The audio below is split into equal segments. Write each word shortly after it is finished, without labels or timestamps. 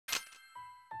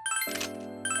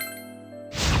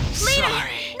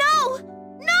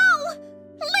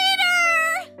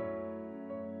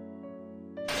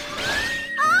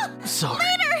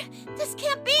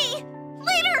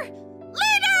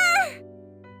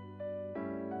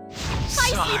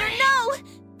Vice Leader, no!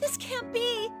 This can't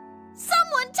be!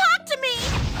 Someone talk to me!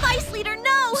 Vice Leader,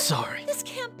 no! Sorry. This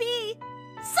can't be!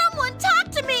 Someone talk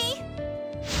to me!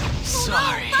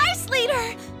 Sorry. Oh, no, Vice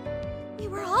Leader! We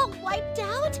were all wiped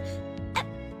out?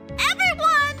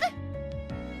 Everyone!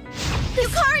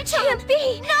 Yukari-chan! Can't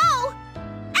be! No!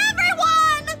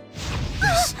 Everyone!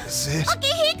 This is it.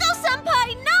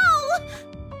 Akihiko-senpai, no!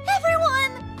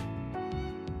 Everyone!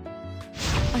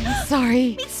 I'm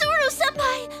sorry.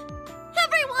 Mitsuru-senpai!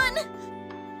 Everyone!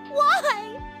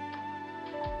 Why?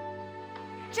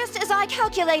 Just as I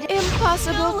calculated.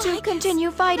 Impossible No, to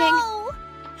continue fighting. No!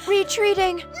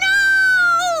 Retreating.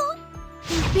 No!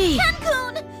 B.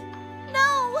 Ken-kun!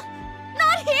 No!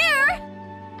 Not here!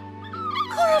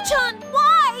 Koro-chan,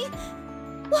 why?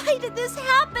 Why did this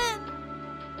happen?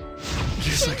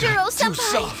 Guess I got too Shinjiro-senpai.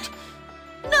 soft.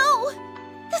 No!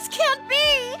 This can't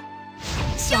be!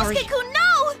 Sorry. Yosuke-kun,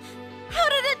 no! How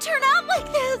did it turn out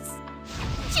like this?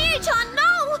 Chie-chan,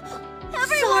 no!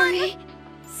 Everyone! Sorry.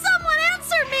 Someone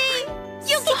answer me!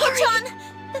 Yukiko-chan!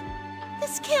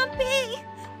 This can't be!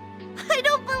 I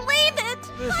don't believe it!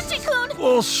 Hachi-kun!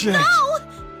 Bullshit. No!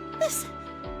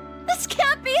 This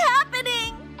can't be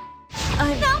happening!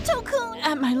 I'm Naoto-kun!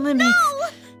 at my limits. No!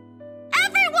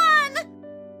 Everyone!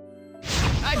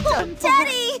 I'm Oh, done for.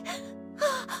 Daddy!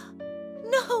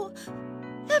 No!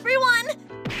 Everyone!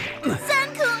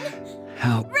 Zen-kun!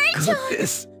 How Rachel! could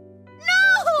this?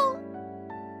 No!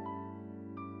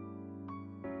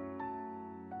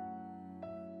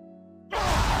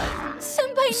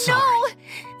 Senpai, Sorry. no!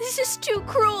 This is too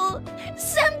cruel!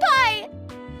 Senpai!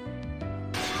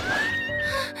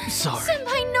 Sorry.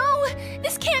 Senpai, no!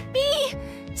 This can't be!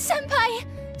 Senpai!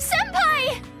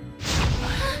 Senpai!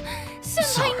 Senpai,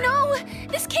 Sorry. no!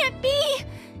 This can't be!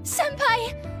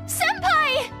 Senpai!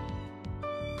 Senpai!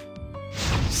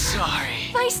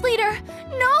 Sorry. Vice Leader,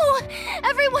 no!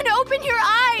 Everyone open your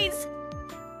eyes!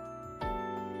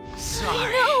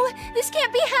 Sorry. No! This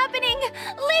can't be happening!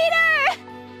 Leader!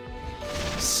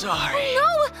 Sorry. No!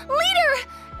 Leader!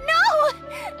 No!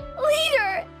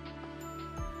 Leader!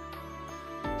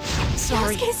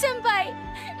 Sorry. Yosuke-senpai!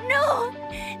 No!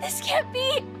 This can't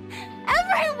be!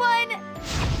 Everyone!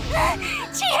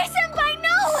 Chie-senpai,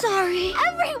 no! Sorry.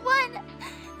 Everyone!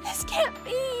 This can't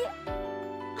be!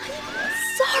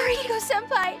 Sorry,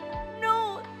 Akihiko-senpai!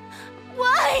 No!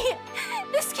 Why?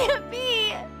 This can't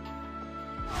be!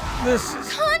 This is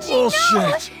Kanji, bullshit.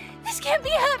 no! This can't be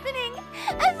happening!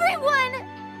 Everyone!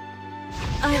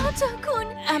 I'm Naoto-kun!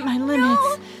 at my No!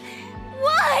 limits.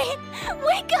 Why?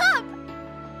 Wake up!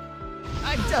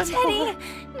 I'm done Teddy!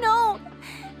 for. No!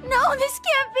 No, this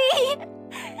can't be!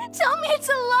 Tell me it's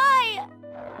a lie!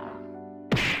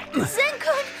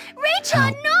 Zen-kun!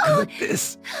 Rei-chan, How no! could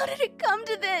this? How did it come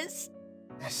to this?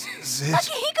 This is it.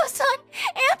 Akihiko-san,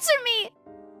 answer me!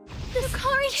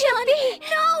 Yukari-chan!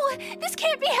 No! This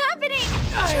can't be happening!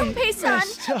 Junpei-san,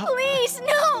 messed up. please,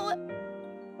 no!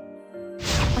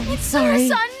 I'm sorry.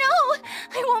 Son, no!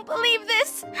 I won't believe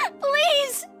this!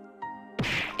 Please!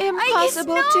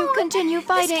 Impossible no! to continue This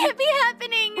fighting. can't be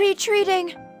happening!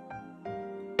 Retreating.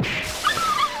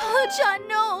 Oh, John,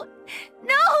 no!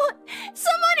 No!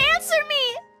 Someone answer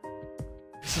me!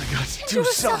 Guess I got too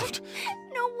Shinjiro-san, soft.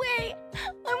 No way!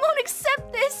 I won't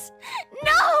accept this!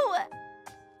 No!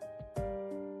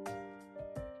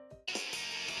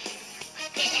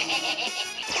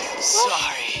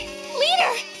 Sorry.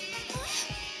 Leader!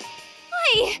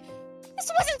 Hi!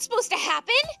 This wasn't supposed to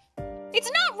happen! It's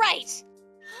not right!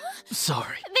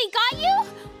 Sorry. They got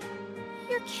you?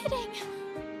 You're kidding.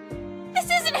 This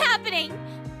isn't happening!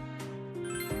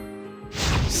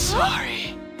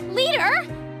 Sorry. Leader?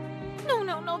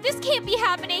 No, this can't be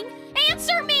happening!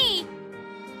 Answer me!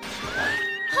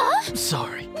 Huh?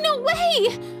 Sorry. No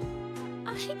way!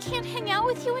 I can't hang out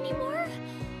with you anymore?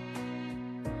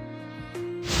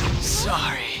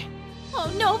 Sorry.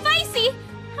 Oh no, Vicey!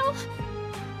 How?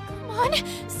 Come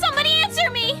on, somebody answer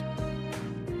me!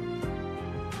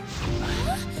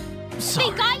 Huh? Sorry.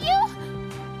 They got you?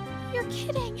 You're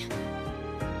kidding.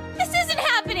 This isn't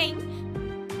happening!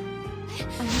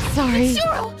 I'm sorry.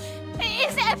 Mitsuru!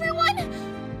 Is everyone?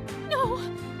 No,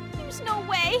 there's no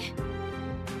way.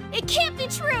 It can't be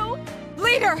true!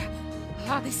 Leader!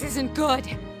 Oh, this isn't good.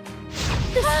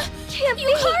 This can't be!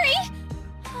 Yukari!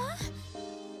 Huh?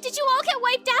 Did you all get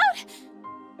wiped out?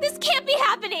 This can't be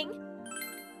happening!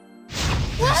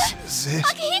 What? This is it.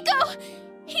 Akihiko!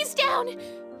 He's down!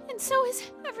 And so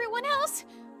is everyone else.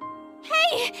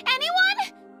 Hey, anyone?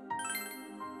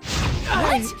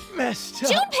 I messed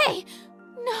up. Junpei!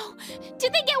 No,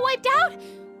 did they get wiped out?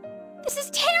 This is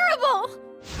terrible!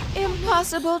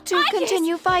 Impossible to Archus,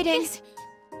 continue fighting. this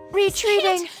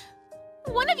Retreating. can't-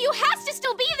 One of you has to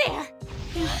still be there!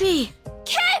 Can't be.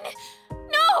 Ken!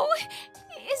 No!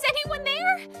 Is anyone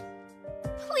there?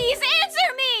 Please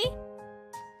answer me!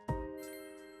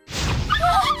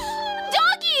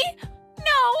 Doggy!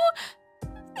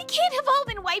 No! They can't have all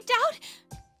been wiped out!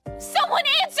 Someone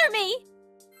answer me!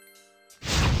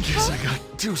 Guess I got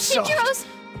too soft. Jinjiro's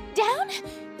down?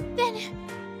 Then,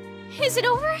 is it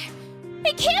over?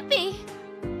 It can't be!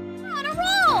 On a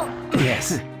roll!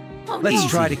 Yes. Oh, Let's no.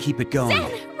 try to keep it going.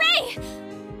 Zen! Ray!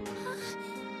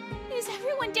 Is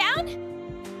everyone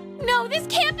down? No, this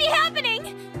can't be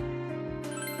happening!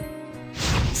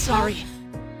 Sorry.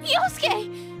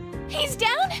 Yosuke! He's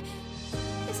down?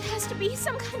 This has to be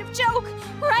some kind of joke,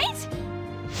 right?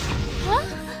 Huh?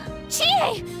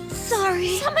 Chie!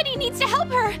 Sorry. Somebody needs to help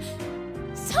her!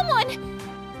 Someone!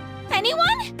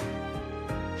 Anyone?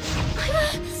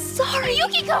 Sorry.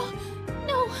 Yukiko!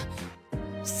 No.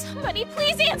 Somebody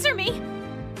please answer me!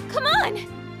 Come on!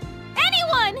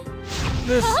 Anyone!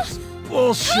 This Huh? is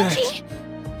bullshit. Hachi!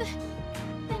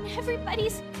 Then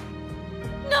everybody's...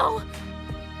 No!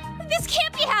 This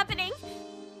can't be happening!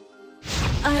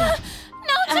 I'm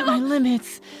at my Naoto!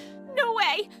 limits. No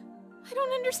way! I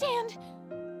don't understand.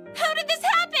 How did this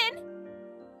happen?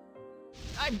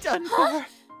 I'm done Huh? for.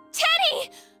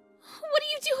 Teddy! What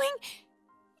are you doing?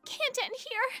 It can't end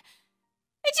here.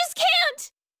 It just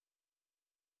can't!